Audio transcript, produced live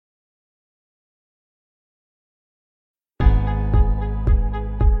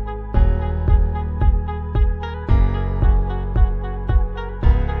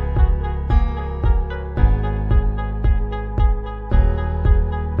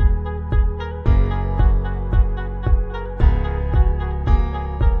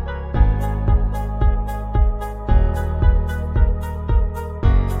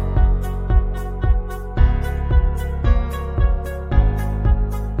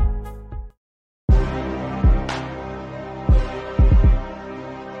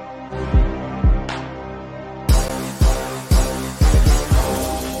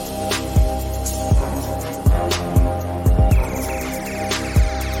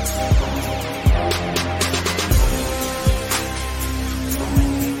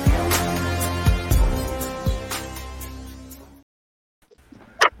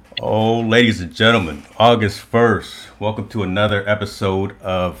ladies and gentlemen, August 1st. Welcome to another episode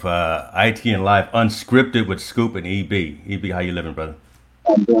of ITN Live Unscripted with Scoop and EB. EB, how you living, brother?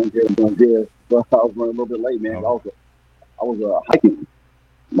 I'm doing good. I'm doing good. Well, I was running a little bit late, man. Oh. I was hiking.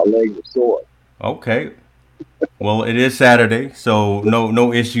 My legs were sore. Okay. Well, it is Saturday, so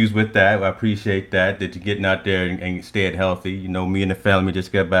no issues with that. I appreciate that you're getting out there and staying healthy. You know, me and the family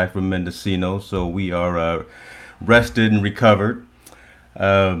just got back from Mendocino, so we are rested and recovered.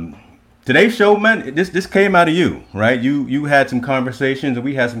 Today's show, man, this came out of you, right? You had some conversations, and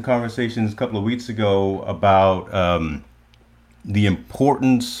we had some conversations a couple of weeks ago about the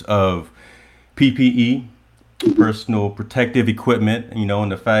importance of PPE, personal protective equipment, you know,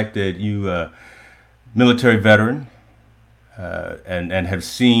 and the fact that you military veteran and have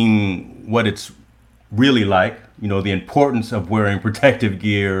seen what it's really like, you know, the importance of wearing protective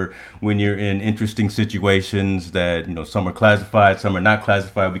gear when you're in interesting situations that, you know, some are classified, some are not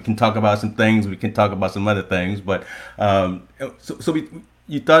classified. We can talk about some things, we can talk about some other things, but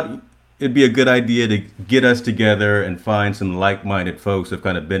you thought it'd be a good idea to get us together and find some like-minded folks who've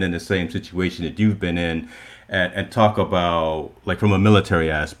kind of been in the same situation that you've been in and talk about, like, from a military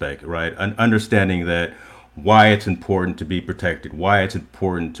aspect, right? Understanding that why it's important to be protected, why it's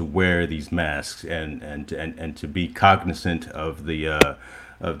important to wear these masks, and to be cognizant of the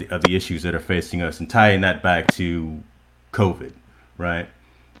issues that are facing us, and tying that back to COVID, right?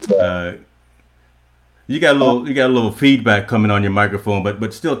 You got a little feedback coming on your microphone,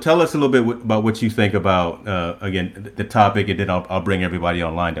 but still, tell us a little bit about what you think about again the topic, and then I'll bring everybody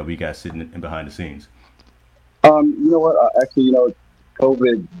online that we got sitting in behind the scenes. You know what? Actually, you know,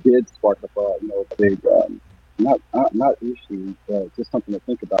 COVID did spark up a big not issue, but just something to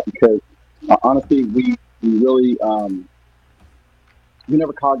think about, because honestly, we really we're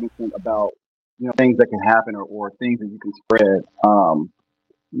never cognizant about, you know, things that can happen, or things that you can spread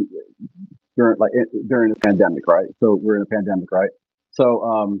during the pandemic, right? So we're in a pandemic, right?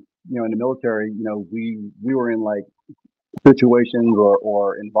 So you know, in the military, you know, we were in like situations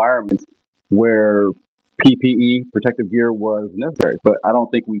or environments where PPE, protective gear, was necessary, but I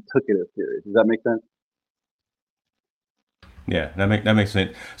don't think we took it as serious. Does that make sense? Yeah, that makes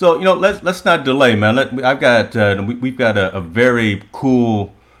sense. So, you know, let's not delay, man. We've got a very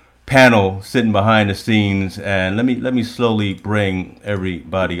cool panel sitting behind the scenes, and let me slowly bring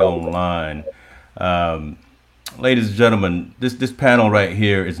everybody online. Ladies and gentlemen, this panel right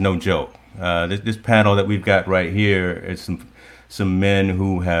here is no joke. This panel that we've got right here is some men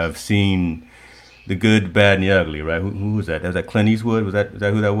who have seen the good, the bad, and the ugly, right? Who was that? Was that Clint Eastwood? Was that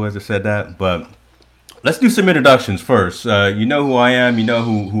who that was that said that? But let's do some introductions first. You know who I am. You know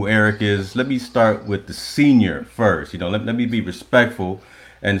who Eric is. Let me start with the senior first. You know, let me be respectful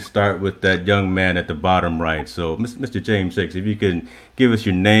and start with that young man at the bottom right. So, Mr. James Hicks, if you can give us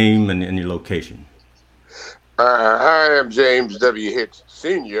your name and your location. I am James W. Hicks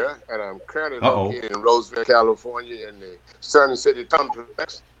Sr., and I'm currently located in Roseville, California, in the Sun City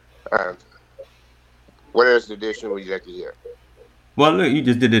Complex. What else addition would you like to hear? Well, look, you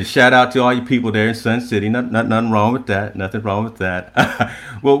just did a shout out to all you people there in Sun City. Nothing wrong with that. Nothing wrong with that.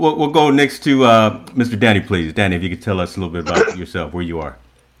 We'll go next to Mr. Danny, please. Danny, if you could tell us a little bit about yourself, where you are.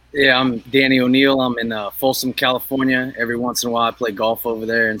 Yeah, I'm Danny O'Neill. I'm in Folsom, California. Every once in a while, I play golf over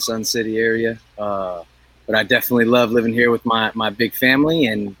there in Sun City area. But I definitely love living here with my big family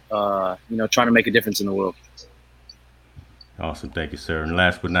and you know, trying to make a difference in the world. Awesome, thank you, sir. And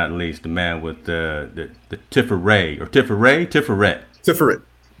last but not least, the man with the Tiferet or Tiferet. Tiferet.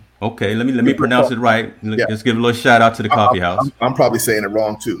 Okay, let me pronounce it right. Yeah. Let's give a little shout out to the coffee house. I'm probably saying it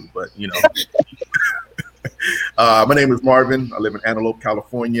wrong too, but you know. My name is Marvin. I live in Antelope,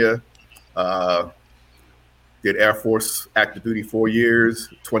 California. Did Air Force active duty 4 years,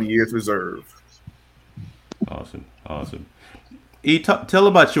 20 years reserve. Awesome. E, tell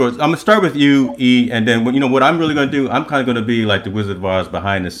about yours. I'm gonna start with you, E, and then what I'm really gonna do. I'm kind of gonna be like the Wizard of Oz,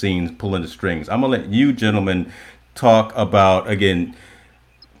 behind the scenes, pulling the strings. I'm gonna let you gentlemen talk about, again,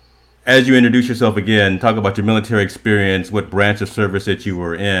 as you introduce yourself again, talk about your military experience, what branch of service that you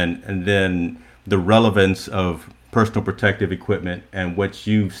were in, and then the relevance of personal protective equipment and what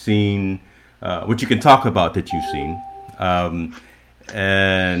you've seen, what you can talk about that you've seen,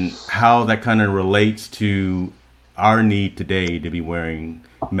 and how that kind of relates to our need today to be wearing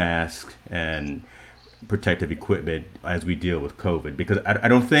masks and protective equipment as we deal with COVID. Because I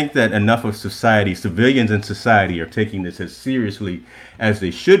don't think that enough of society, civilians in society, are taking this as seriously as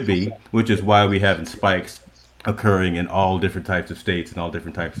they should be, which is why we have spikes occurring in all different types of states and all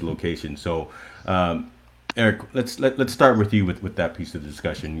different types of locations. So, Eric, let's start with you with that piece of the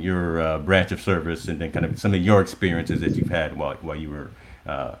discussion, your branch of service, and then kind of some of your experiences that you've had while you were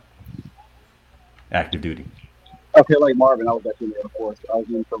active duty? Okay, like Marvin, I was actually in the Air Force. I was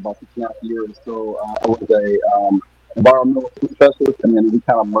in for about 6.5 years. So I was a environmental specialist, and then we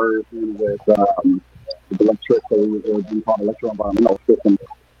kind of merged in with electric, so we were being called electro-environmental systems.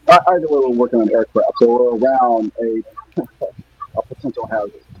 I did a little working on aircraft, so we're around a potential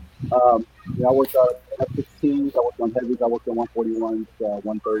hazard. I worked on F-16s, I worked on heavies, I worked on 141s,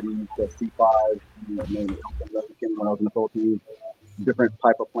 130s, C-5s, mainly when I was in the Philippines. Different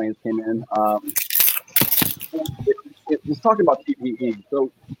type of planes came in. Just talking about PPE.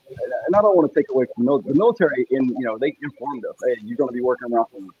 So, and I don't want to take away from the military. They informed us, hey, you're going to be working around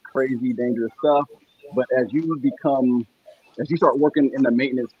some crazy, dangerous stuff. But as you start working in the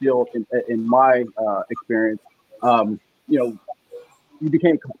maintenance field, in my experience, you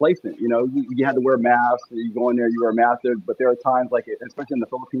became complacent. You had to wear masks. You go in there, you wear a mask. But there are times, like especially in the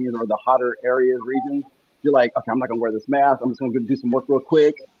Philippines or the hotter regions, you're like, okay, I'm not going to wear this mask. I'm just going to do some work real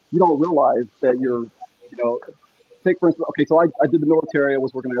quick. You don't realize that you're, take for instance, okay, so I did the military. I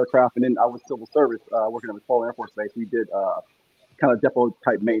was working on aircraft, and then I was civil service, working at the McFarland Air Force Base. We did kind of depot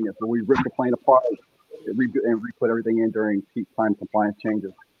type maintenance, where we ripped the plane apart and re-put everything in during peak time compliance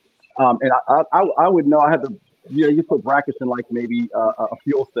changes. And I would know. I had to, you put brackets in like maybe a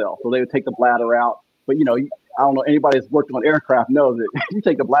fuel cell, so they would take the bladder out. But I don't know, anybody that's worked on aircraft knows that you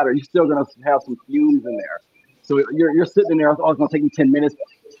take the bladder, you're still gonna have some fumes in there. So you're sitting in there. Oh, it's gonna take me 10 minutes.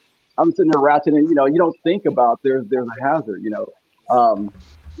 I'm sitting there ratcheting, you don't think about there's a hazard, the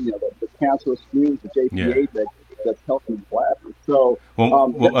cancerous fumes, the JPA that's helping the bladder. So, I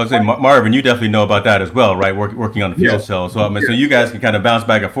was saying, Marvin, you definitely know about that as well, right? Working on the fuel cell. So, so you guys can kind of bounce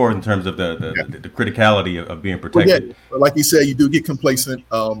back and forth in terms of the criticality of being protected. Well, like you said, you do get complacent,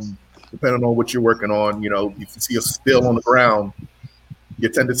 depending on what you're working on. If you see a spill on the ground,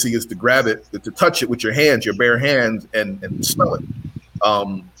 your tendency is to grab it, to touch it with your hands, your bare hands, and smell it.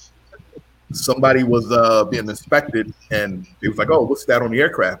 Somebody was being inspected, and it was like, oh, what's that on the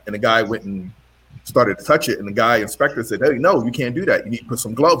aircraft? And the guy went and started to touch it, and the inspector said, hey, no, you can't do that. You need to put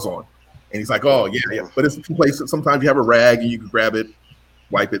some gloves on. And he's like, oh, yeah. But it's complacent. Sometimes you have a rag, and you can grab it,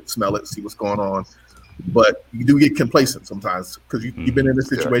 wipe it, smell it, see what's going on. But you do get complacent sometimes because you've been in this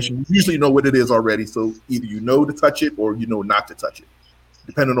situation. You usually know what it is already, so either you know to touch it or you know not to touch it,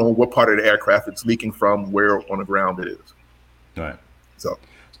 depending on what part of the aircraft it's leaking from, where on the ground it is. All right.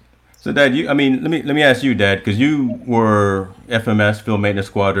 So, Dad, let me ask you, Dad, because you were FMS, Field Maintenance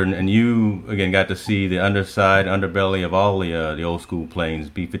Squadron, and you again got to see the underbelly of all the old school planes,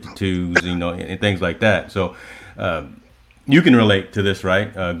 B-52s, and things like that. So, you can relate to this,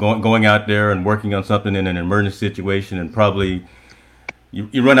 right? Going out there and working on something in an emergency situation, and probably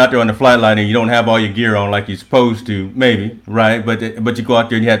you run out there on the flight line and you don't have all your gear on like you're supposed to, maybe, right? But you go out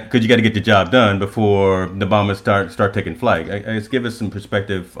there and because you got to get the job done before the bombers start taking flight. Just give us some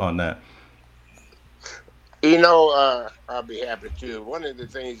perspective on that. I'll be happy to. One of the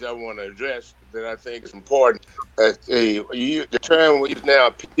things I want to address that I think is important is the term we use now,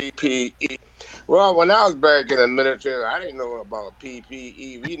 PPE. Well, when I was back in the military, I didn't know about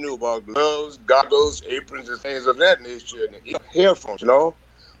PPE. We knew about gloves, goggles, aprons, and things of that nature, and earphones,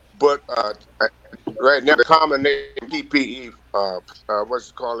 But right now, the common name PPE,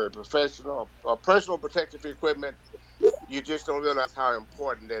 personal protective equipment, you just don't realize how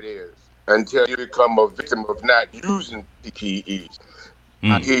important that is until you become a victim of not using PPEs.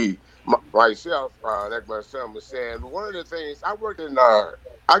 Myself, like my son was saying, one of the things I worked in,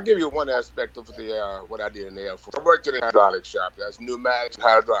 I'll give you one aspect of what I did in the Air Force. I worked in a hydraulic shop. That's pneumatics and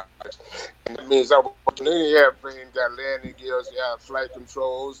hydraulics. And that means I worked on any airplane, got landing gears, flight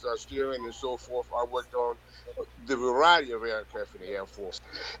controls, steering, and so forth. I worked on the variety of aircraft in the Air Force.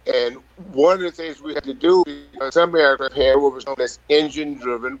 And one of the things we had to do, some aircraft had what was known as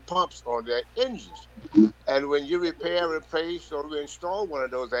engine-driven pumps on their engines. And when you repair, replace, or install one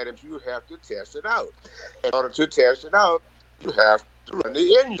of those items, you have to test it out. In order to test it out, you have to run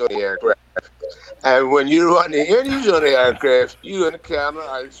the engine on the aircraft. And when you run the engine on the aircraft, you encounter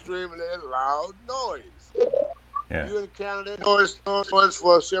an extremely loud noise. Yeah. You encounter that noise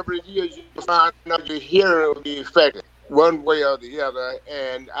for several years, you find out your hearing will be affected one way or the other.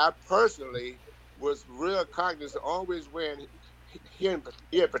 And I personally was real cognizant, always wearing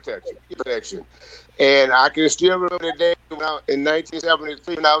ear protection. And I can still remember the day in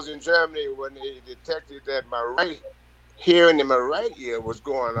 1973 when I was in Germany when they detected that my right hearing in my right ear was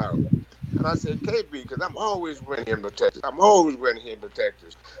going out. And I said, KB, because I'm always wearing hearing protectors.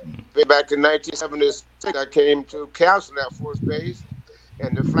 Then back in 1976, I came to Castle Air Force Base,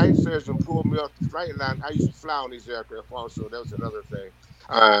 and the flight surgeon pulled me off the flight line. I used to fly on these aircraft also. That was another thing.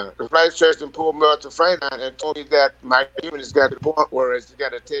 The flight surgeon pulled me off the flight line and told me that my hearing has got to the point where it's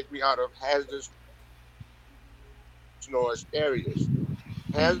got to take me out of hazardous noise areas.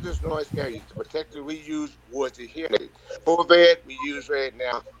 Hazardous noise areas. The protector we use was the hearing aid. COVID we use right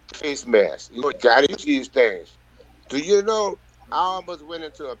now, face mask. You gotta use these things. Do you know I almost went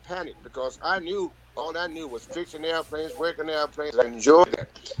into a panic because I knew all I knew was fixing airplanes, working airplanes. I enjoyed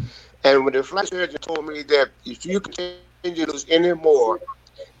that. And when the flight surgeon told me that if you continue to lose any more,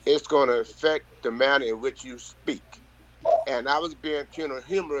 it's going to affect the manner in which you speak. And I was being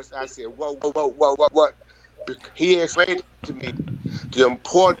humorous. I said, whoa, whoa, whoa, whoa, whoa, what? He explained to me the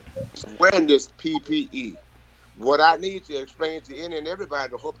importance of wearing this PPE. What I need to explain to any and everybody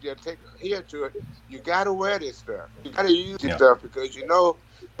to hope they'll hear to it, you got to wear this stuff. You got to use this stuff because, you know,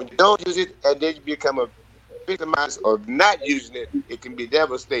 when you don't use it and then you become a victimized of not using it, it can be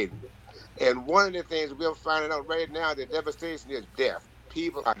devastating. And one of the things we're finding out right now, the devastation is death.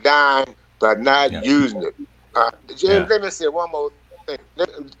 People are dying by not using it. James, let me say one more thing.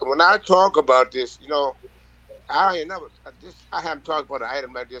 When I talk about this, you know, I haven't talked about an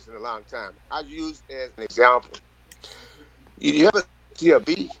item like this in a long time. I use it as an example. You ever see a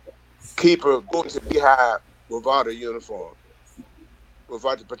beekeeper go into the beehive without a uniform,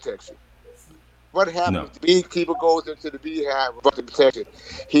 without the protection? What happens? No. The beekeeper goes into the beehive without the protection.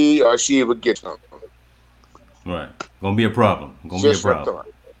 He or she would get something. Right. Gonna be a problem.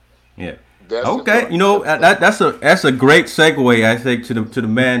 Yeah. Okay. You know, that's a great segue, I think, to the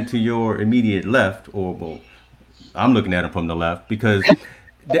man to your immediate left, or well, I'm looking at him from the left, because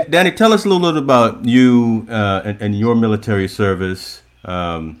Danny, tell us a little bit about you and your military service.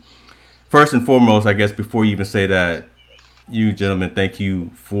 First and foremost, I guess, before you even say that, you gentlemen, thank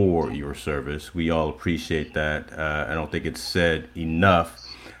you for your service. We all appreciate that. I don't think it's said enough.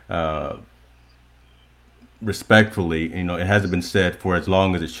 Respectfully, you know, it hasn't been said for as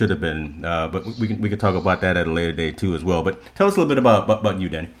long as it should have been. But we can talk about that at a later date too, as well. But tell us a little bit about you,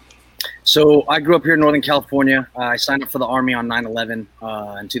 Danny. So I grew up here in Northern California. I signed up for the Army on 9/11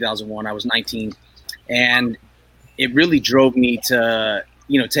 in 2001. I was 19, and it really drove me to,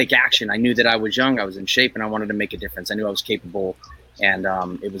 you know, take action. I knew that I was young, I was in shape, and I wanted to make a difference. I knew I was capable, and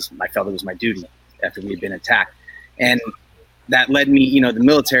I felt it was my duty after we had been attacked. And that led me, you know, the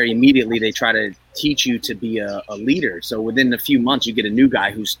military immediately, they try to teach you to be a leader. So within a few months, you get a new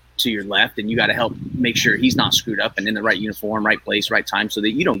guy who's to your left, and you got to help make sure he's not screwed up and in the right uniform, right place, right time, so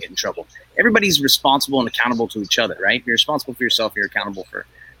that you don't get in trouble. Everybody's responsible and accountable to each other, right? If you're responsible for yourself, you're accountable for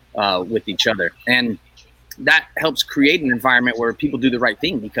with each other. And that helps create an environment where people do the right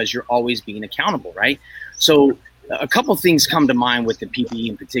thing because you're always being accountable, right? So a couple things come to mind with the PPE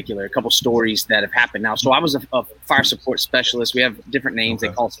in particular, a couple stories that have happened now. So I was a fire support specialist. We have different names. Okay.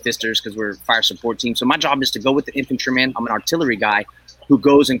 They call us fisters because we're a fire support team. So my job is to go with the infantryman. I'm an artillery guy who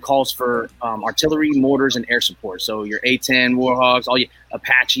goes and calls for artillery, mortars, and air support. So your A-10, Warhogs, all your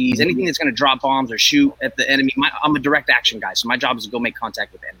Apaches, anything that's going to drop bombs or shoot at the enemy. I'm a direct action guy. So my job is to go make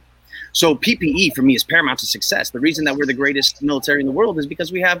contact with the enemy. So PPE for me is paramount to success. The reason that we're the greatest military in the world is because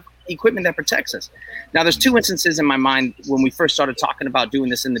we have equipment that protects us. Now, there's two instances in my mind when we first started talking about doing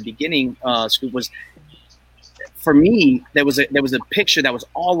this in the beginning. Scoop, was for me there was a picture that was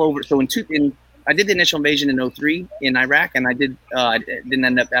all over. So I did the initial invasion in 2003 in Iraq, and I didn't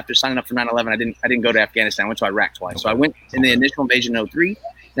end up, after signing up for 9/11. I didn't go to Afghanistan. I went to Iraq twice. Okay. So I went in the initial invasion in 2003,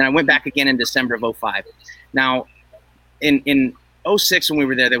 then I went back again in December of 2005. Now, in 2006, when we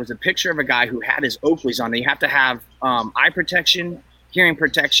were there was a picture of a guy who had his Oakleys on. You have to have eye protection, hearing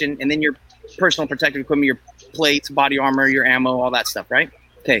protection, and then your personal protective equipment, your plates, body armor, your ammo, all that stuff, right?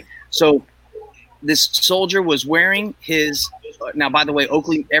 Okay, so this soldier was wearing his, now by the way,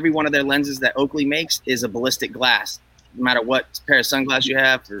 Oakley, every one of their lenses that Oakley makes is a ballistic glass. No matter what pair of sunglasses you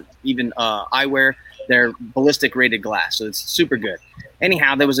have, or even eyewear, they're ballistic rated glass, so it's super good.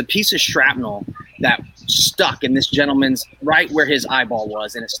 Anyhow, there was a piece of shrapnel that stuck in this gentleman's right where his eyeball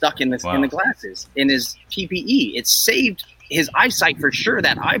was, and it stuck in this in the glasses, in his PPE. It saved his eyesight for sure,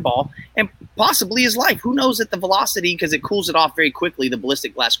 that eyeball, and possibly his life. Who knows at the velocity, because it cools it off very quickly. The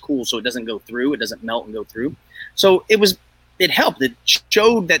ballistic glass cools, so it doesn't go through. It doesn't melt and go through. So it helped. It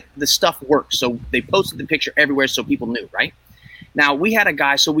showed that the stuff works. So they posted the picture everywhere so people knew, right? Now, we had a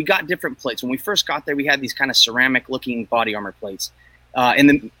guy, so we got different plates. When we first got there, we had these kind of ceramic-looking body armor plates. And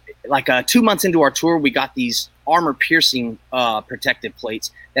then, 2 months into our tour, we got these armor-piercing protective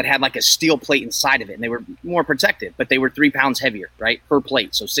plates that had like a steel plate inside of it. And they were more protective, but they were 3 pounds heavier, right, per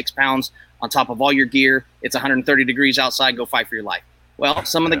plate. So 6 pounds on top of all your gear. It's 130 degrees outside. Go fight for your life. Well,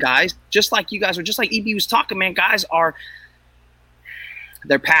 some of the guys, just like you guys were, just like EB was talking, man, guys are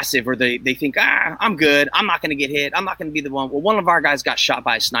they're passive, or they think, I'm good, I'm not going to get hit, I'm not going to be the one. Well, one of our guys got shot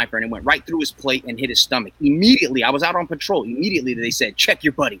by a sniper, and it went right through his plate and hit his stomach. Immediately, I was out on patrol. Immediately, they said, check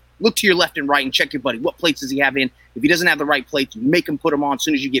your buddy. Look to your left and right and check your buddy. What plates does he have in? If he doesn't have the right plates, you make him put them on as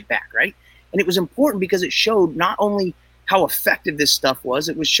soon as you get back, right? And it was important because it showed not only how effective this stuff was,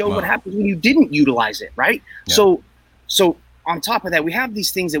 it was showed what happens when you didn't utilize it, right? Yeah. So on top of that, we have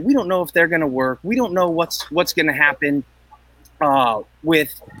these things that we don't know if they're going to work. We don't know what's going to happen with,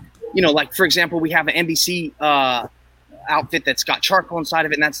 like, for example, we have an NBC outfit that's got charcoal inside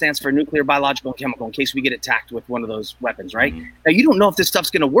of it, and that stands for nuclear, biological, and chemical, in case we get attacked with one of those weapons, right? Mm-hmm. Now, you don't know if this stuff's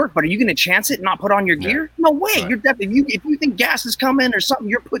going to work, but are you going to chance it and not put on your gear? No way. Right. You're definitely, if you think gas is coming or something,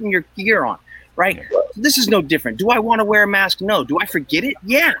 you're putting your gear on, right? Yeah. So this is no different. Do I want to wear a mask? No. Do I forget it?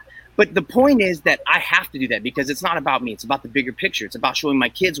 Yeah. But the point is that I have to do that because it's not about me. It's about the bigger picture. It's about showing my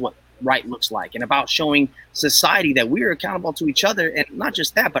kids what right looks like, and about showing society that we are accountable to each other. And not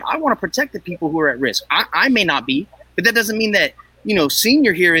just that, but I want to protect the people who are at risk. I may not be, but that doesn't mean that,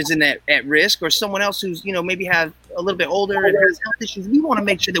 senior here isn't at risk, or someone else who's, maybe have a little bit older and has health issues. We want to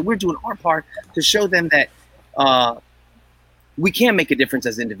make sure that we're doing our part to show them that we can make a difference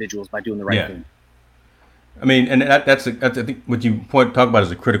as individuals by doing the right thing. I mean, and that's I think what you talk about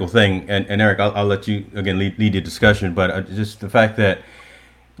is a critical thing. And Eric, I'll let you again lead the discussion, but just the fact that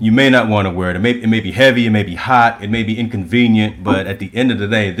you may not want to wear it. It may be heavy, it may be hot, it may be inconvenient, but at the end of the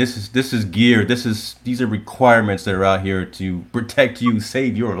day, this is gear. These are requirements that are out here to protect you,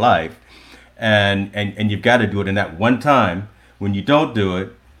 save your life, and you've got to do it. In that one time when you don't do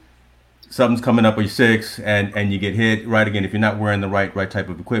it, something's coming up or you're sick and you get hit right again. If you're not wearing the right type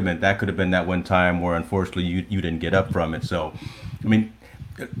of equipment, that could have been that one time where unfortunately you didn't get up from it. So, I mean,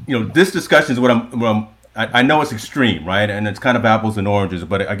 this discussion is what I know it's extreme, right? And it's kind of apples and oranges,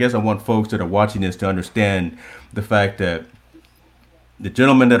 but I guess I want folks that are watching this to understand the fact that the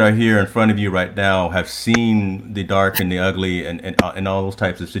gentlemen that are here in front of you right now have seen the dark and the ugly and all those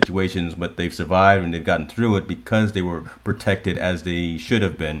types of situations, but they've survived and they've gotten through it because they were protected as they should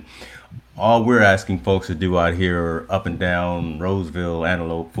have been. All we're asking folks to do out here up and down Roseville,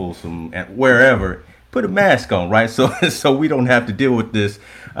 Antelope, Folsom, and wherever, put a mask on, right? So we don't have to deal with this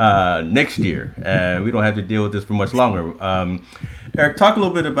next year. We don't have to deal with this for much longer. Eric, talk a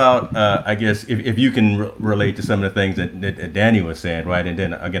little bit about, I guess, if you can relate to some of the things that Danny was saying, right? And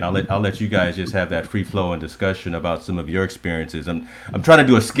then again, I'll let you guys just have that free flow and discussion about some of your experiences. I'm trying to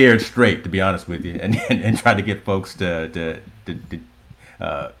do a scared straight, to be honest with you, and try to get folks to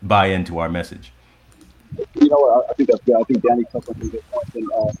buy into our message. I think that's good. I think Danny touched on some good points. And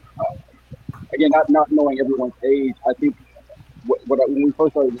again, not knowing everyone's age, I think when we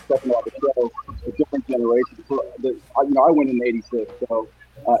first started discussing about the show, the different generations. So, I went in '86. So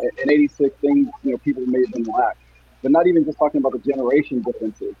in '86, things, people may have been lax, but not even just talking about the generation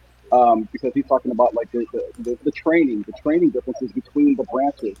differences, because he's talking about like the training differences between the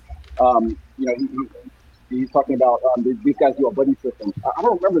branches. He's talking about these guys do a buddy system. I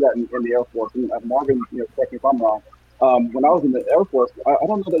don't remember that in the Air Force. And Marvin, correct me if I'm wrong. When I was in the Air Force, I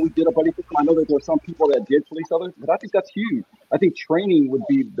don't know that we did a buddy system. I know that there were some people that did police others, but I think that's huge. I think training would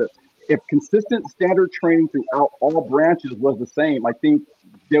be if consistent standard training throughout all branches was the same, I think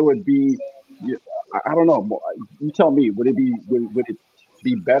there would be, I don't know. You tell me, would it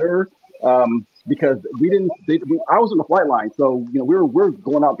be better? Because I was in the flight line, so we're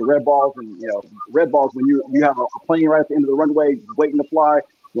going out to red balls, and red balls when you have a plane right at the end of the runway waiting to fly.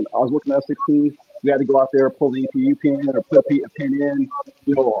 When I was working at F-16, we had to go out there, pull the EPU pin or put a pin in,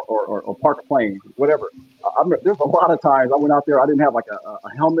 or park a plane, whatever. There's a lot of times I went out there, I didn't have like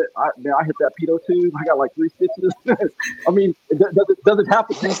a helmet. I hit that pedo tube. I got like 3 stitches. I mean, does it have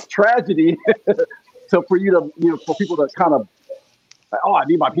to be tragedy so for you to, for people to kind of, I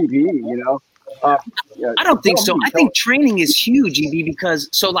need my PPE, I don't think so. I think training is huge, EB, because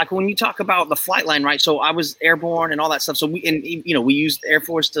like when you talk about the flight line, right? So I was airborne and all that stuff. So we used the Air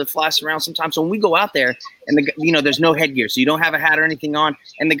Force to fly us around sometimes. So when we go out there and there's no headgear, so you don't have a hat or anything on,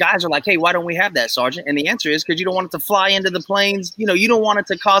 and the guys are like, "Hey, why don't we have that, Sergeant?" And the answer is because you don't want it to fly into the planes. You don't want it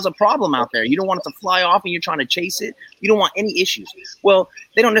to cause a problem out there. You don't want it to fly off and you're trying to chase it. You don't want any issues. Well,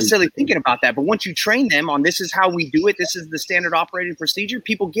 they don't necessarily thinking about that, but once you train them on this is how we do it, this is the standard operating procedure,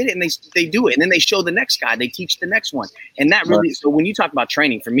 people get it and they do it, and then they show the next guy, they teach the next one, and that really. So when you talk about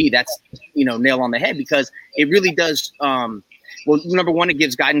training, for me, that's nail on the head, because it really does. Well, number one, it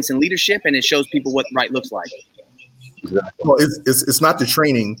gives guidance and leadership, and it shows people what right looks like. Well, it's not the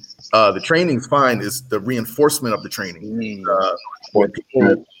training. The training's fine. It's the reinforcement of the training. When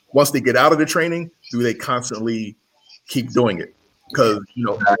people, once they get out of the training, do they constantly keep doing it? Because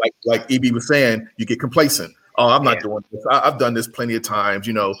like EB was saying, you get complacent. oh, I'm not doing this. I've done this plenty of times,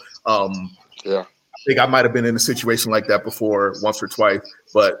 you know. Yeah. I think I might have been in a situation like that before once or twice,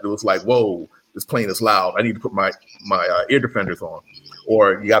 but it was like, whoa, this plane is loud. I need to put my ear defenders on,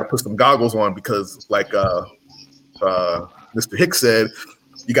 or you got to put some goggles on because, like Mr. Hicks said,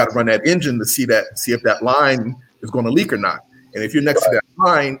 you got to run that engine to see if that line is going to leak or not. And if you're next to that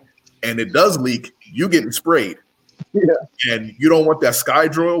line and it does leak, you getting sprayed. Yeah. And you don't want that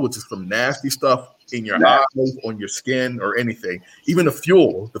Skydrow, which is some nasty stuff in your eyes, on your skin, or anything. Even the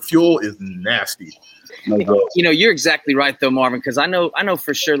fuel is nasty. You know, you're exactly right though, Marvin, because I know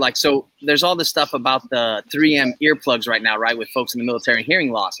for sure, like, so there's all this stuff about the 3M earplugs right now, right, with folks in the military and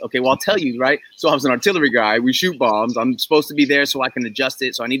hearing loss. Okay, well, I'll tell you, right, so I was an artillery guy. We shoot bombs. I'm supposed to be there so I can adjust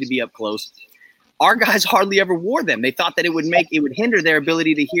it, so I need to be up close. Our guys hardly ever wore them. They thought that it would hinder their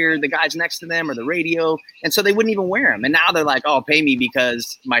ability to hear the guys next to them or the radio, and so they wouldn't even wear them. And now they're like, "Oh, pay me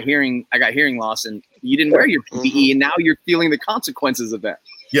because I got hearing loss, and you didn't wear your PPE, and now you're feeling the consequences of that."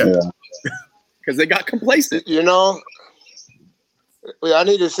 Yeah. Because they got complacent. You know, I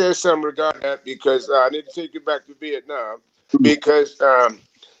need to say something regarding that because I need to take you back to Vietnam because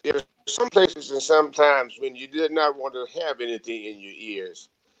there's some places and sometimes when you did not want to have anything in your ears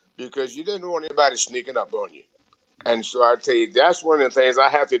because you didn't want anybody sneaking up on you. And so I tell you, that's one of the things I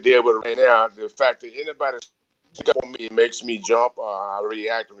have to deal with right now. The fact that anybody sneaks up on me makes me jump or I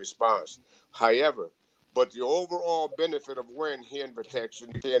react in response. However, but the overall benefit of wearing hearing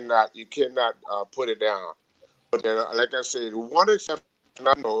protection, you cannot put it down. But then, like I said, one exception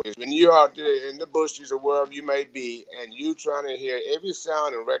I know is when you're out there in the bushes or wherever you may be, and you trying to hear every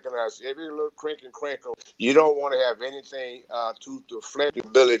sound and recognize every little crink and crinkle, you don't want to have anything to deflect the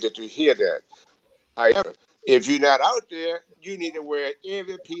ability to hear that. However, if you're not out there, you need to wear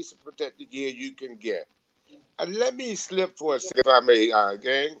every piece of protective gear you can get. Let me slip for a second, if I may,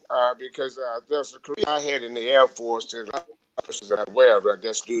 gang, because there's a career I had in the Air Force, and I'm aware of it,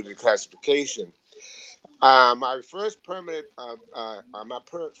 that's due to classification. My first permanent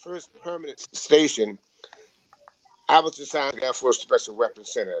station, I was assigned to Air Force Special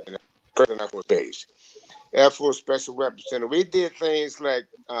Weapons Center in Air Force Base. Air Force Special Weapons Center. We did things like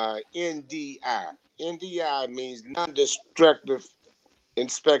NDI. NDI means non-destructive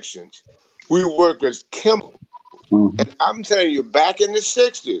inspections. We work with chemicals. And I'm telling you, back in the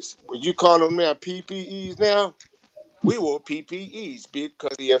 60s, what you call them now PPEs now, we wore PPEs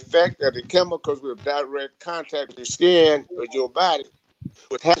because the effect of the chemicals with direct contact with your skin, with your body,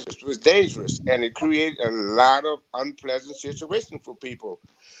 was dangerous. And it created a lot of unpleasant situations for people.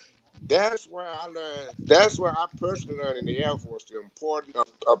 That's where I personally learned in the Air Force the importance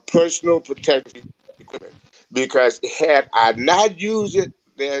of personal protective equipment. Because had I not used it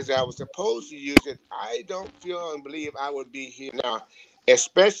as I was supposed to use it, I don't feel and believe I would be here now,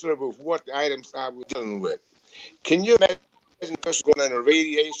 especially with what the items I was dealing with. Can you imagine a person going under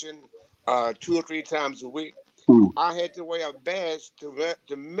radiation 2 or 3 times a week? I had to wear a badge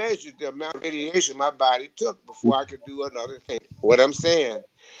to measure the amount of radiation my body took before I could do another thing. What I'm saying,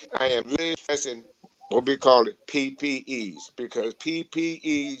 I am really stressing what we call it PPEs, because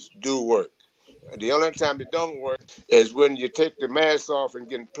PPEs do work. The only time they don't work is when you take the mask off and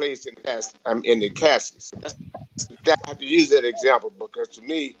get placed in the caskets. I have to use that example because to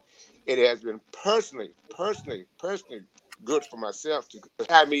me, it has been personally good for myself to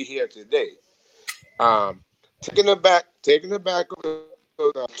have me here today. Taking it back to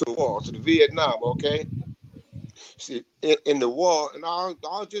the war, to the Vietnam, okay? See, in the war, and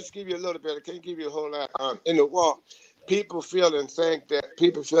I'll just give you a little bit. I can't give you a whole lot. In the war, people feel and think that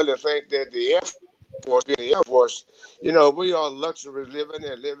the Air Force, being the Air Force, you know, we are luxury living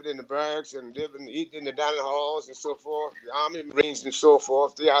in the barracks and eating in the dining halls and so forth. The Army, Marines, and so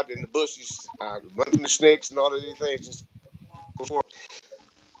forth. They're out in the bushes, running the snakes and all of these things and so forth.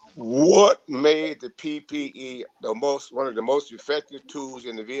 What made the PPE one of the most effective tools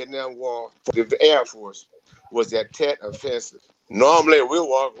in the Vietnam War for the Air Force was that Tet Offensive. Normally, we'll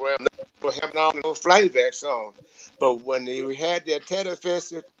walk around having no flight vests on, but when we had that Tet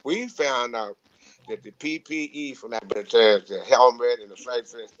Offensive, we found out that the PPE, for lack of better terms, the helmet and the flight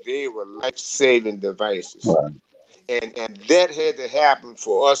vest, they were life-saving devices. Right. And that had to happen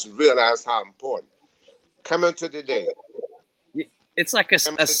for us to realize how important. Coming to the day. It's like a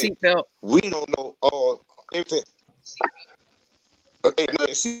seatbelt. We don't know all everything. Okay,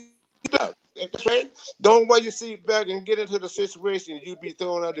 seatbelt. Right? Don't wear your seatbelt and get into the situation you be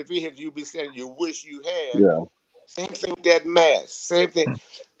throwing out the vehicle you be saying you wish you had. Yeah. Same thing with that mask. Same thing.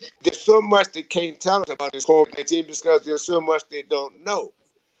 There's so much they can't tell us about this COVID-19 because there's so much they don't know.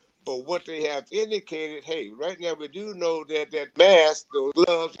 But what they have indicated, hey, right now we do know that mask, those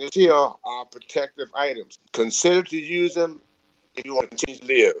gloves, and shield are protective items. Consider to use them if you want to continue to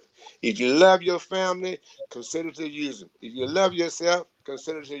live. If you love your family, consider to use them. If you love yourself,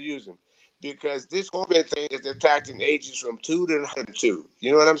 consider to use them. Because this COVID thing is attacking ages from 2 to 102.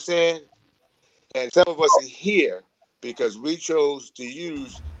 You know what I'm saying? And some of us are here because we chose to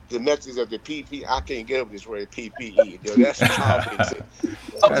use the methods of the PP. I can't get over this word PPE. That's how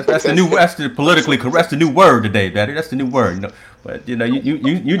that's the new. That's the politically correct. That's the new word today, Daddy. That's the new word. You know, but you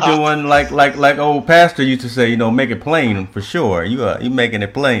doing like old pastor used to say. You know, make it plain for sure. You making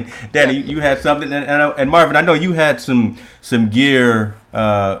it plain, Daddy. You had something, and Marvin, I know you had some gear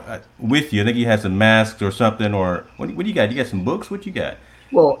with you. I think you had some masks or something. Or what do you got? You got some books? What you got?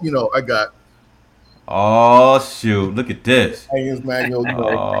 Well, I got. Oh shoot! Look at this. Manual.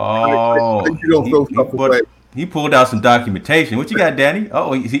 He pulled out some documentation. What you got, Danny?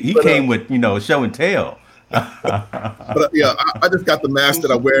 Oh, he came with show and tell. But yeah, I just got the mask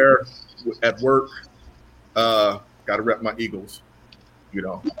that I wear at work. Got to rep my Eagles.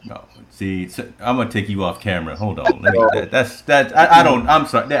 No, see, I'm gonna take you off camera. Hold on. I don't. I'm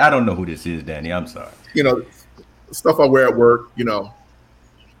sorry. I don't know who this is, Danny. I'm sorry. Stuff I wear at work.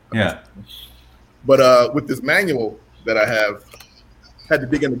 Yeah. But with this manual that I had to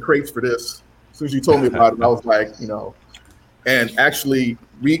dig in the crates for this. As soon as you told me about it, I was like, and actually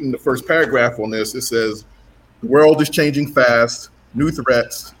reading the first paragraph on this, it says, the world is changing fast, new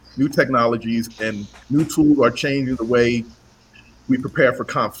threats, new technologies, and new tools are changing the way we prepare for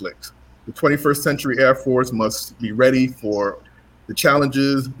conflict. The 21st century Air Force must be ready for the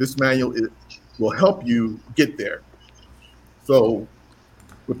challenges. This manual will help you get there. So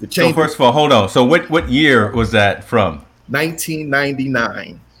with the change. So first of all, hold on. So what year was that from?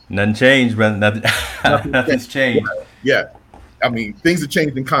 1999. Nothing changed, brother. Nothing's changed. Yeah. I mean, things are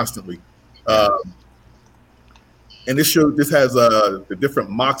changing constantly. And this has the different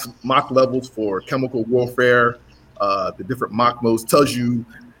mock levels for chemical warfare, the different mock modes. Tells you.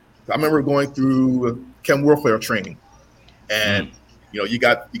 I remember going through chem warfare training, and you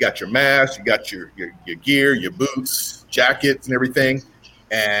got your mask, you got your gear, your boots, jackets, and everything.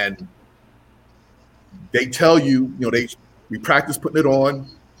 And they tell you, we practice putting it on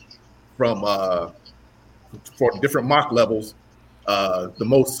from for different mock levels. The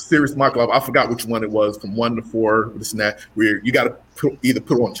most serious mock level, I forgot which one it was, from 1 to 4, this and that, where you got to either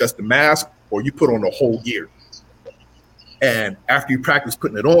put on just the mask or you put on the whole gear. And after you practice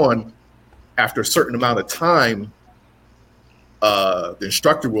putting it on, after a certain amount of time, the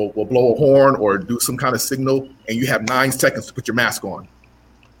instructor will blow a horn or do some kind of signal, and you have 9 seconds to put your mask on.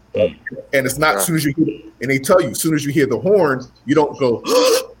 And it's not as soon as you hear it, and they tell you as soon as you hear the horn, you don't go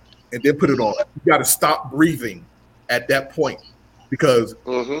and then put it on. You got to stop breathing at that point, because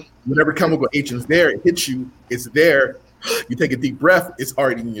whenever chemical agent is there, it hits you, it's there. You take a deep breath, it's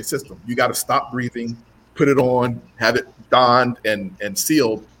already in your system. You got to stop breathing, put it on, have it donned and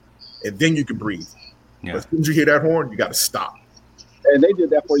sealed, and then you can breathe. Yeah. But as soon as you hear that horn, you got to stop. And they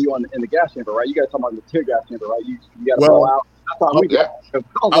did that for you in the gas chamber, right? You guys talking about the tear gas chamber, right? You got to blow out.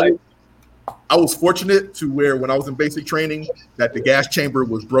 I was fortunate to where when I was in basic training that the gas chamber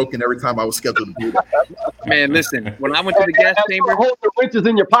was broken every time I was scheduled to do that. Man, listen, when I went to the gas chamber, hold the wrenches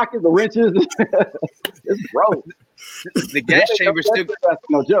in your pocket. The wrenches, it's broke. The gas chamber still. That's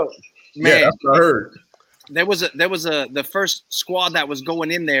no joke. Man, yeah, that's what I heard. There was the first squad that was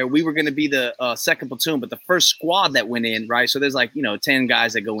going in there. We were going to be the second platoon, but the first squad that went in, right? So there's 10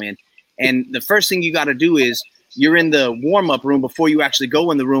 guys that go in, and the first thing you got to do is you're in the warm-up room before you actually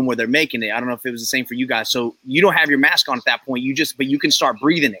go in the room where they're making it. I don't know if it was the same for you guys. So you don't have your mask on at that point. But you can start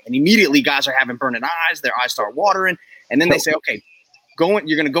breathing it. And immediately guys are having burning eyes. Their eyes start watering. And then they say, okay, you're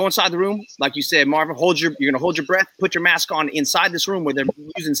going to go inside the room. Like you said, Marvin, you're going to hold your breath, put your mask on inside this room where they're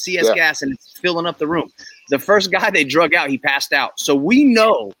using CS gas and it's filling up the room. The first guy they drug out, he passed out. So we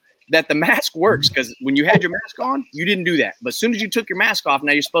know that the mask works, because when you had your mask on, you didn't do that. But as soon as you took your mask off,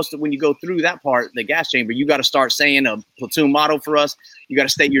 now you're supposed to, when you go through that part, the gas chamber, you got to start saying a platoon motto for us. You got to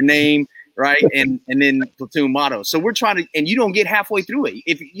state your name, right? And then platoon motto. So we're trying to, and you don't get halfway through it.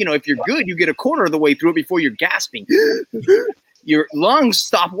 If you're good, you get a quarter of the way through it before you're gasping. Your lungs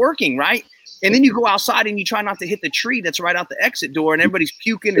stop working, right? And then you go outside and you try not to hit the tree that's right out the exit door, and everybody's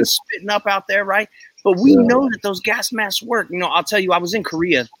puking and spitting up out there, right? But we know that those gas masks work. I'll tell you, I was in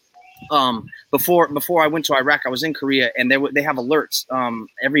Korea. Before I went to Iraq, I was in Korea, and they have alerts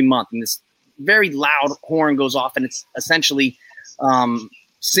every month, and this very loud horn goes off, and it's essentially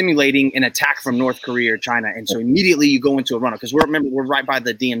simulating an attack from North Korea or China. And so immediately you go into a runner, because we're right by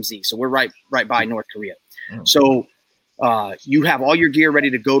the DMZ, so we're right by North Korea. So you have all your gear ready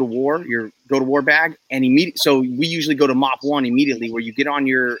to go to war, your go to war bag, and so we usually go to MOP 1 immediately, where you get on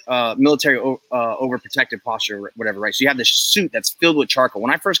your military overprotective posture or whatever, right? So you have this suit that's filled with charcoal.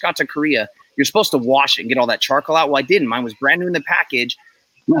 When I first got to Korea, you're supposed to wash it and get all that charcoal out. Well, I didn't. Mine was brand new in the package.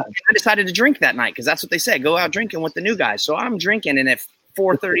 I decided to drink that night because that's what they said. Go out drinking with the new guys. So I'm drinking, and at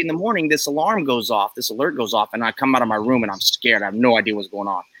 4:30 in the morning, this alarm goes off, this alert goes off, and I come out of my room and I'm scared. I have no idea what's going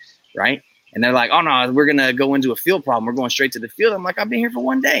on, right? And they're like, oh, no, we're going to go into a field problem. We're going straight to the field. I'm like, I've been here for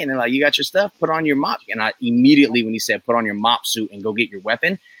one day. And they're like, you got your stuff? Put on your mop. And I immediately, when he said, put on your mop suit and go get your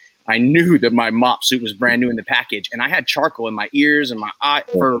weapon, I knew that my mop suit was brand new in the package. And I had charcoal in my ears and my eye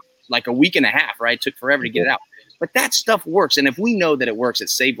for like a week and a half, right? It took forever to get it out. But that stuff works. And if we know that it works, it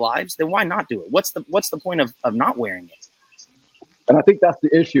saved lives, then why not do it? What's the point of not wearing it? And I think that's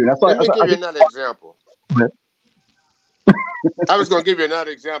the issue. That's why. Let me give you another example. I was going to give you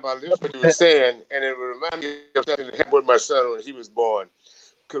another example. I listened to what you were saying, and it reminded me of something that happened with my son when he was born.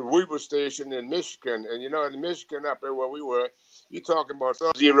 Because we were stationed in Michigan, and in Michigan, up there where we were, you're talking about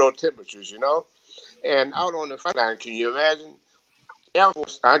 0 temperatures, And out on the front line, can you imagine? Air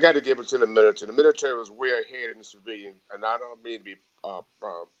Force, I got to give it to the military. The military was way ahead in the civilian, and I don't mean to be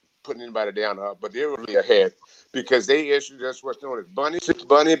putting anybody down, but they were really ahead because they issued us what's known as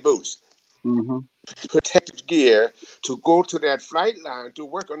bunny boots. Mm-hmm. Protective gear to go to that flight line to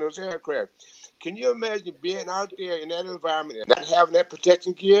work on those aircraft. Can you imagine being out there in that environment and not having that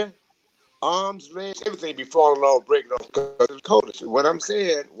protection gear? Arms, legs, everything be falling off, breaking off because it's cold. So what I'm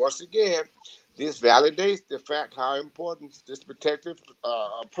saying, once again, this validates the fact how important this protective,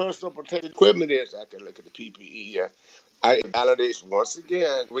 personal protective equipment is. I can look at the PPE here. It validates once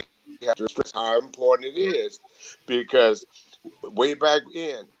again. We have to stress how important it is because way back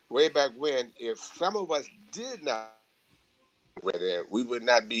when, if some of us did not wear that, we would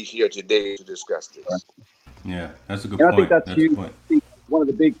not be here today to discuss this. Yeah, that's a good point. I think that's huge. One of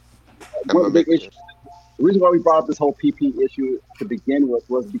the big issues. The reason why we brought up this whole PP issue to begin with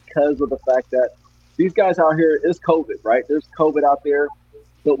was because of the fact that these guys out here is COVID, right? There's COVID out there,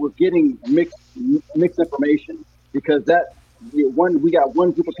 but we're getting mixed information because we got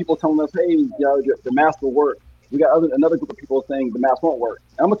one group of people telling us, hey, the mask will work. We got another group of people saying the mask won't work.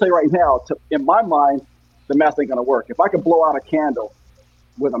 And I'm gonna tell you right now, in my mind, the mask ain't gonna work. If I could blow out a candle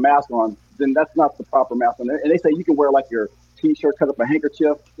with a mask on, then that's not the proper mask on. And they say you can wear like your T-shirt, cut up a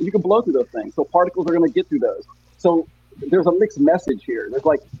handkerchief, and you can blow through those things. So particles are gonna get through those. So there's a mixed message here. It's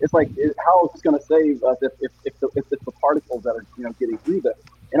like how is this gonna save us if it's the particles that are getting through them?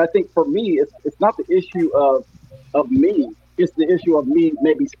 And I think for me, it's not the issue of me. It's the issue of me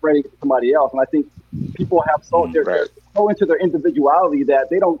maybe spreading it to somebody else. And I think people have so into their individuality that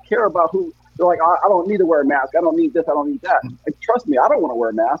they don't care about who. They're like, I don't need to wear a mask. I don't need this. I don't need that. And trust me, I don't want to wear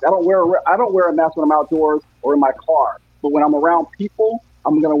a mask. I don't wear a mask when I'm outdoors or in my car. But when I'm around people,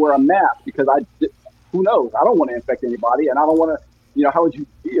 I'm going to wear a mask because who knows? I don't want to infect anybody, and I don't want to. How would you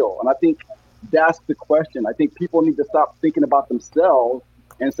feel? And I think that's the question. I think people need to stop thinking about themselves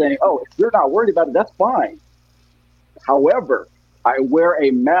and saying, oh, if you're not worried about it, that's fine. However, I wear a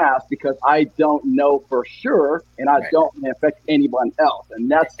mask because I don't know for sure, and I don't infect anyone else.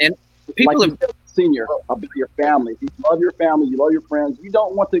 And that's people like senior about your family. If you love your family, you love your friends, you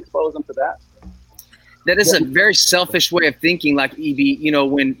don't want to expose them to that. That is a very selfish way of thinking, like EB,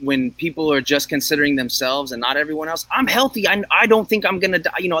 when people are just considering themselves and not everyone else. I'm healthy. I don't think I'm going to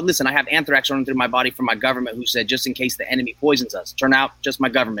die. Listen, I have anthrax running through my body from my government who said, just in case the enemy poisons us. Turn out just my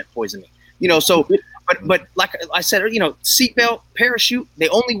government poisoned me. So, but like I said, seatbelt, parachute, they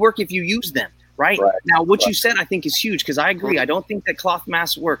only work if you use them. Right? Now, what you said, I think, is huge because I agree. I don't think that cloth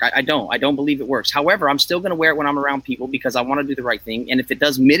masks work. I don't believe it works. However, I'm still going to wear it when I'm around people because I want to do the right thing. And if it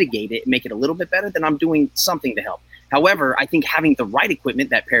does mitigate it, make it a little bit better, then I'm doing something to help. However, I think having the right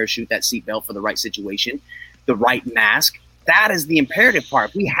equipment, that parachute, that seatbelt for the right situation, the right mask, that is the imperative part.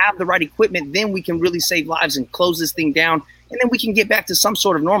 If we have the right equipment, then we can really save lives and close this thing down. And then we can get back to some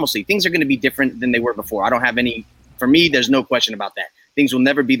sort of normalcy. Things are going to be different than they were before. I don't have any, for me, there's no question about that. Things will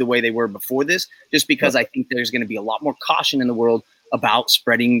never be the way they were before this, just because I think there's going to be a lot more caution in the world about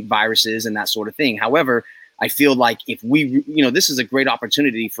spreading viruses and that sort of thing. However, I feel like if we, this is a great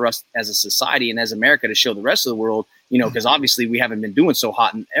opportunity for us as a society and as America to show the rest of the world, because obviously we haven't been doing so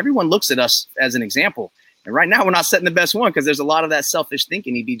hot and everyone looks at us as an example. And right now we're not setting the best one because there's a lot of that selfish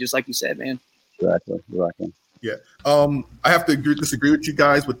thinking, EB, just like you said, man. Exactly. Yeah. I have to disagree with you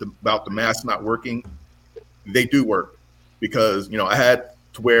guys about the mask not working. They do work. Because, I had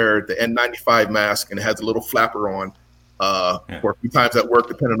to wear the N95 mask and it has a little flapper on for a few times at work,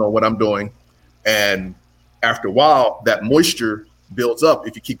 depending on what I'm doing. And after a while, that moisture builds up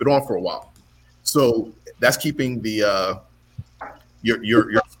if you keep it on for a while. So That's keeping the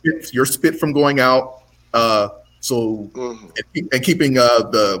your spit from going out. And keeping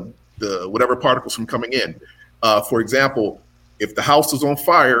the whatever particles from coming in. For example, if the house is on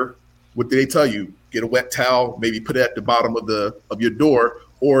fire, what do they tell you? Get a wet towel, maybe put it at the bottom of your door,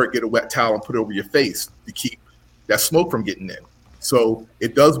 or get a wet towel and put it over your face to keep that smoke from getting in. So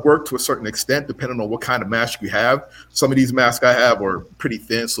it does work to a certain extent, depending on what kind of mask you have. Some of these masks I have are pretty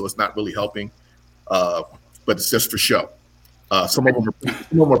thin, so it's not really helping, but it's just for show. Some of them are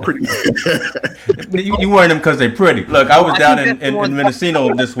pretty. You wearing them because they're pretty. Look, I was down in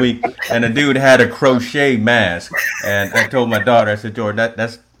Mendocino this week, and a dude had a crochet mask, and I told my daughter, I said, Jordan,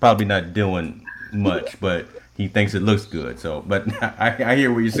 that's probably not doing much, but he thinks it looks good. So, but I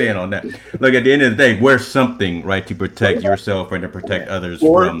hear what you're saying on that. Look, at the end of the day, wear something, right, to protect yourself and to protect others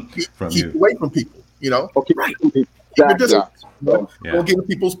from you. Keep away from people, Okay, right. Keep your distance. Don't get in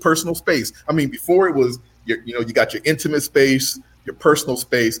people's personal space. I mean, before it was, you got your intimate space, your personal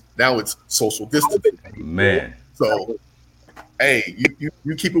space. Now it's social distancing. Man. So, hey,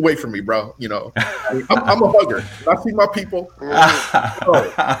 you keep away from me, bro. I'm a hugger. When I see my people.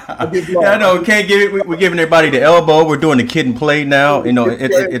 I know. Can't give it. We're giving everybody the elbow. We're doing the kid and play now.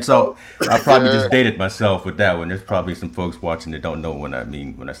 It's all. I probably just dated myself with that one. There's probably some folks watching that don't know what I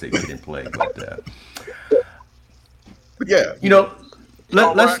mean when I say kid and play. But yeah,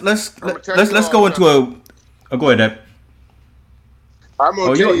 let's go into a. Oh, go ahead, Deb. I'm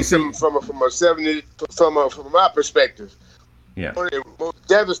gonna tell you something from my perspective. Yeah. One of the most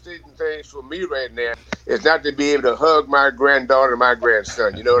devastating things for me right now is not to be able to hug my granddaughter and my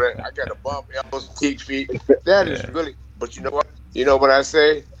grandson. You know that I got a bump, elbows, teeth, feet. That is really. But you know what? You know what I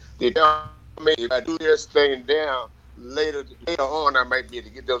say? They tell me if I do this thing down later on, I might be able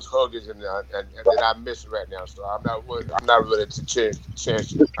to get those huggers and then I miss it right now. So I'm not willing to change.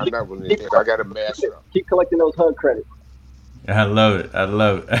 I'm not willing to. I got to master up. Keep collecting those hug credits. I love it.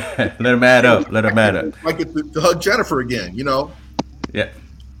 Let them add up. Might get to hug Jennifer again. Yeah.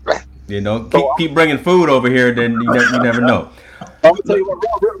 Keep bringing food over here. Then you never know. I'm gonna tell you what,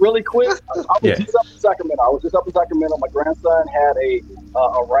 really quick. I was just up in Sacramento. My grandson had a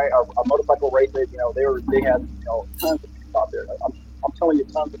motorcycle race. They had tons of people out there. I'm telling you,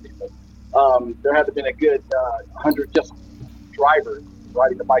 tons of people. There had to have been a good 100 just drivers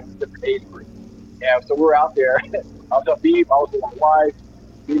riding the bikes at different age groups. And so we're out there. I was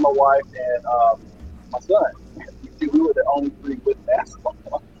with my wife, and my son. We were the only three with masks on.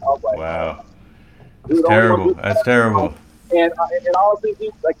 I was like, wow, that's terrible. That's terrible. And honestly,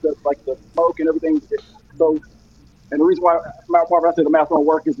 like the smoke and everything. So, and the reason why I say the mask don't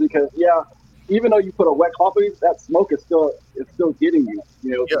work is because even though you put a wet cloth on you, that smoke is still getting you.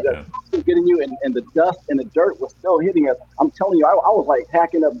 It's still getting you, and the dust and the dirt was still hitting us. I'm telling you, I was like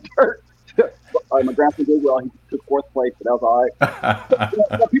hacking up dirt. My grandson did well. He took fourth place, but that was all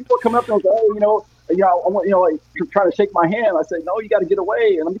right. People were coming up and say, I want, trying to shake my hand. I said, no, you got to get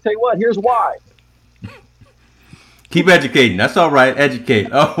away. And let me tell you what, here's why. Keep educating. That's all right. Educate.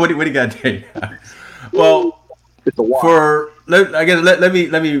 Oh, what do you got there? Well, it's a let me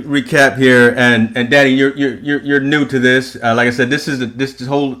recap here. And Danny, you're new to this. Like I said, this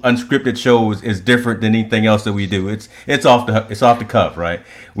whole unscripted show is different than anything else that we do. It's off the cuff, right?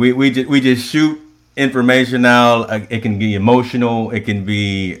 We just shoot information now. It can be emotional. It can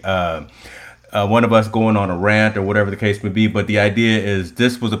be one of us going on a rant or whatever the case may be. But the idea is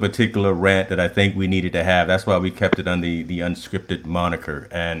this was a particular rant that I think we needed to have. That's why we kept it on the unscripted moniker.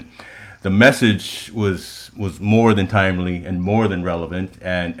 And the message was more than timely and more than relevant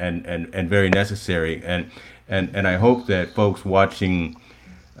and very necessary. And I hope that folks watching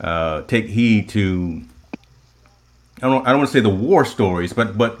take heed to, I don't want to say the war stories,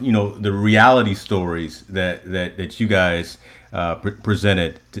 but the reality stories that you guys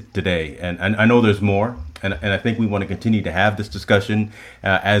presented today. And I know there's more, and I think we want to continue to have this discussion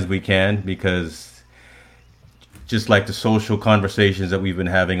as we can, because just like the social conversations that we've been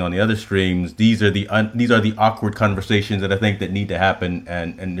having on the other streams, these are the awkward conversations that I think that need to happen,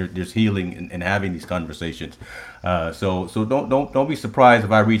 and there's healing in having these conversations. So don't be surprised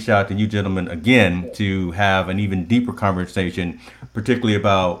if I reach out to you gentlemen again to have an even deeper conversation, particularly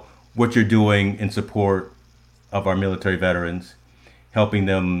about what you're doing in support of our military veterans, helping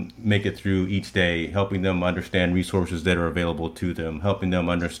them make it through each day, helping them understand resources that are available to them, helping them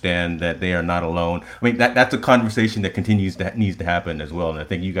understand that they are not alone. I mean, that's a conversation that needs to happen as well. And I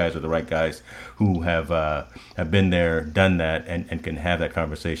think you guys are the right guys who have been there, done that, and can have that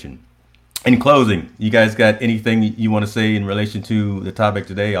conversation. In closing, you guys got anything you want to say in relation to the topic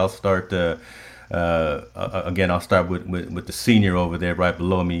today? I'll start Again, I'll start with the senior over there right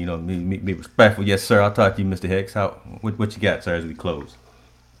below me. You know, be respectful. Yes, sir. I'll talk to you, Mr. Hicks. What you got, sir, as we close?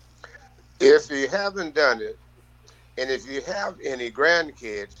 If you haven't done it, and if you have any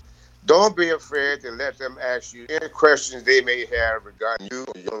grandkids, don't be afraid to let them ask you any questions they may have regarding you,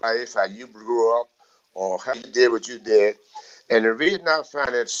 your life, how you grew up, or how you did what you did. And the reason I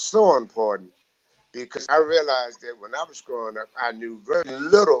find it so important, because I realized that when I was growing up, I knew very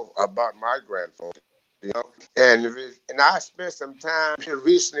little about my grandfather, you know. And I spent some time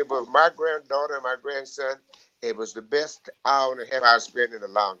recently with my granddaughter and my grandson. It was the best hour and a half I spent in a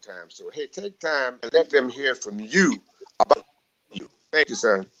long time. So, hey, take time and let them hear from you about you. Thank you,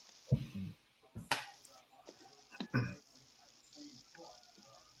 sir.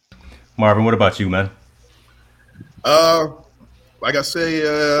 Marvin, what about you, man? Like I say,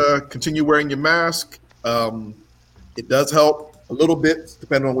 continue wearing your mask. It does help a little bit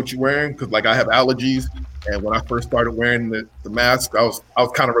depending on what you're wearing, because like I have allergies, and when I first started wearing the mask, I was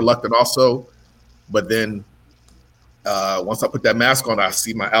kind of reluctant also, but then once I put that mask on, I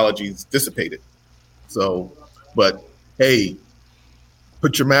see my allergies dissipated. So, but hey,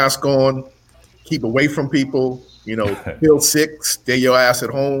 put your mask on, keep away from people. You know, feel sick, stay your ass at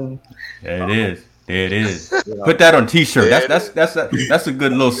home. There it is. There it is. Put that on T-shirt. That's a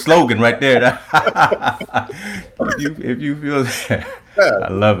good little slogan right there. if you feel that, I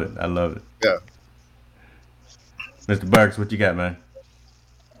love it. I love it. Yeah. Mr. Burks, what you got, man?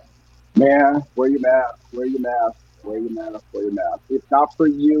 Man, wear your mask. Wear your mask. Wear your mask. Wear your mask. It's not for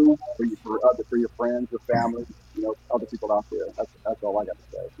you, for your friends, your family, you know, other people out there. That's all I got to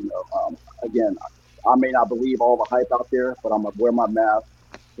say. You know, again, I may not believe all the hype out there, but I'm gonna wear my mask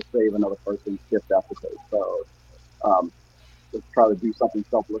to save another person's gift aftertaste. So let's try to do something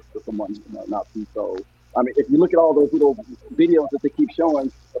selfless for someone, you know, not be so. I mean, if you look at all those little videos that they keep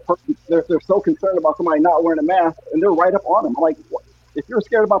showing, they're so concerned about somebody not wearing a mask, and they're right up on them. I'm like, what? If you're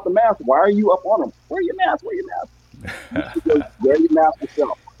scared about the mask, why are you up on them? Wear your mask. Wear your mask. Wear your mask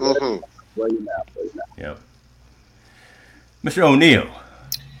yourself. Mm-hmm. Wear your mask. Wear your mask. Yep. Mr. O'Neal,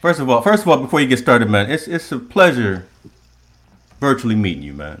 first of all, before you get started, man, it's a pleasure virtually meeting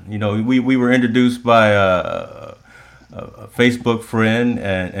you, man. You know, we were introduced by a Facebook friend,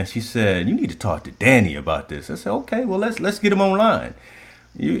 and she said, you need to talk to Danny about this. I said, okay, well, let's get him online.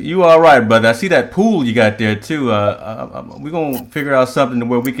 You all right, brother? I see that pool you got there too. We're gonna figure out something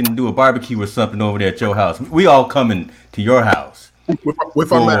where we can do a barbecue or something over there at your house. We all coming to your house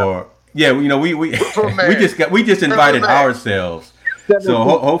with our man. Yeah, you know, we just invited ourselves. So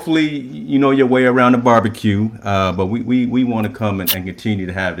hopefully you know your way around the barbecue. But we want to come and continue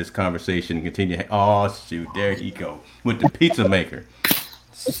to have this conversation and continue. Oh shoot, there he go with the pizza maker.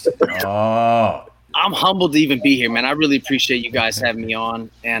 Oh. I'm humbled to even be here, man. I really appreciate you guys having me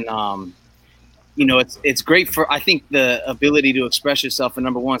on, and you know, it's great for, I think, the ability to express yourself and,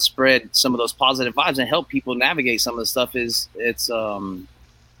 number one, spread some of those positive vibes and help people navigate some of the stuff it's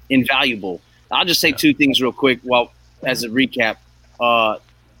invaluable. I'll just say two things real quick as a recap.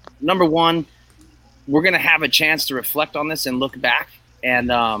 Number one, we're gonna have a chance to reflect on this and look back,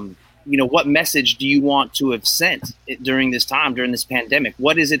 and you know, what message do you want to have sent during this time, during this pandemic?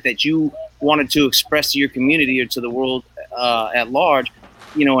 What is it that you wanted to express to your community or to the world at large,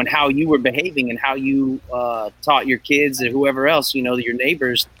 you know, and how you were behaving and how you taught your kids or whoever else, you know, your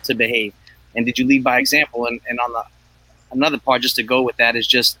neighbors to behave? And did you lead by example? And on another part, just to go with that, is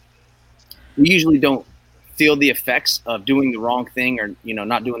just, we usually don't feel the effects of doing the wrong thing or, you know,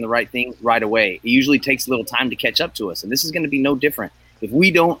 not doing the right thing right away. It usually takes a little time to catch up to us. And this is going to be no different. If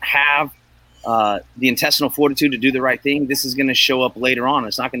we don't have the intestinal fortitude to do the right thing, this is going to show up later on.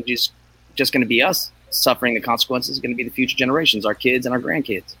 It's not going to just going to be us suffering the consequences. It's going to be the future generations, our kids and our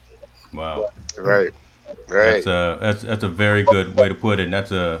grandkids. Wow. Right. That's a very good way to put it. And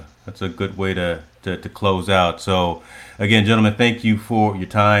that's a good way to close out. So again, gentlemen, thank you for your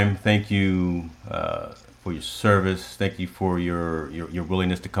time. Thank you for your service. Thank you for your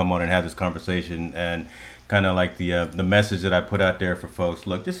willingness to come on and have this conversation, and kind of like the message that I put out there for folks.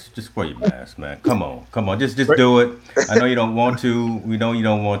 Look, just wear your mask, man. Come on, just do it. I know you don't want to. We know you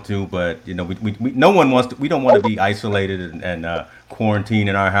don't want to, but you know, we no one wants to. We don't want to be isolated and quarantined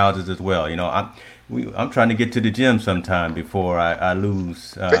in our houses as well. You know, I'm trying to get to the gym sometime before I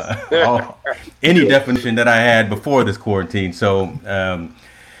lose any definition that I had before this quarantine. So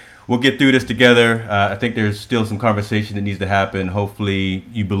we'll get through this together. I think there's still some conversation that needs to happen. Hopefully,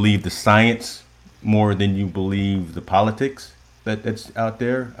 you believe the science more than you believe the politics that's out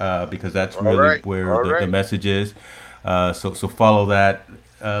there, because that's really where the message is. So follow that.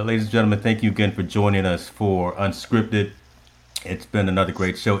 Ladies and gentlemen, thank you again for joining us for Unscripted. It's been another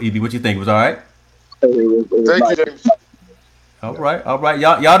great show. Evie, what you think? It was all right? was Thank nice. you, James. All right.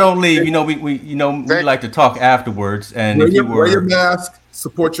 Y'all don't leave. You know, we like to talk afterwards. And Wear if you wear your were, mask.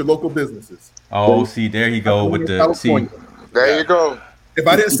 Support your local businesses. oh, see, there you go with the see. There you go. If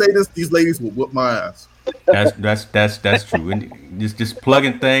I didn't say this, these ladies will whoop my ass. That's true. And just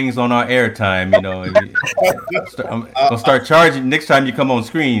plugging things on our airtime, you know. I'm gonna start charging next time you come on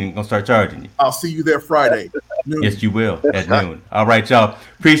screen. I'm gonna start charging you. I'll see you there Friday. Noon. Yes, you will at noon. All right, y'all.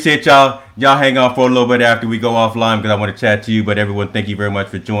 Appreciate y'all. Y'all hang on for a little bit after we go offline because I want to chat to you. But everyone, thank you very much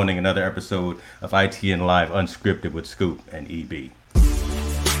for joining another episode of ITN Live Unscripted with Scoop and EB.